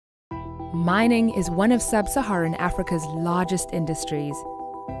Mining is one of sub-Saharan Africa's largest industries.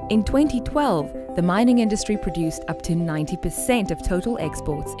 In 2012, the mining industry produced up to 90% of total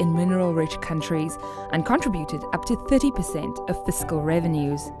exports in mineral-rich countries and contributed up to 30% of fiscal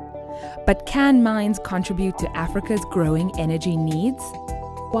revenues. But can mines contribute to Africa's growing energy needs?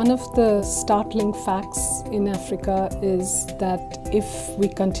 One of the startling facts in Africa is that if we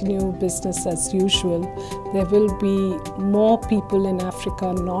continue business as usual, there will be more people in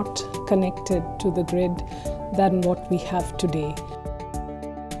Africa not connected to the grid than what we have today.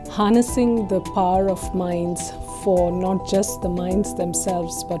 Harnessing the power of mines for not just the mines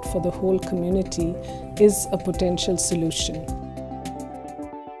themselves but for the whole community is a potential solution.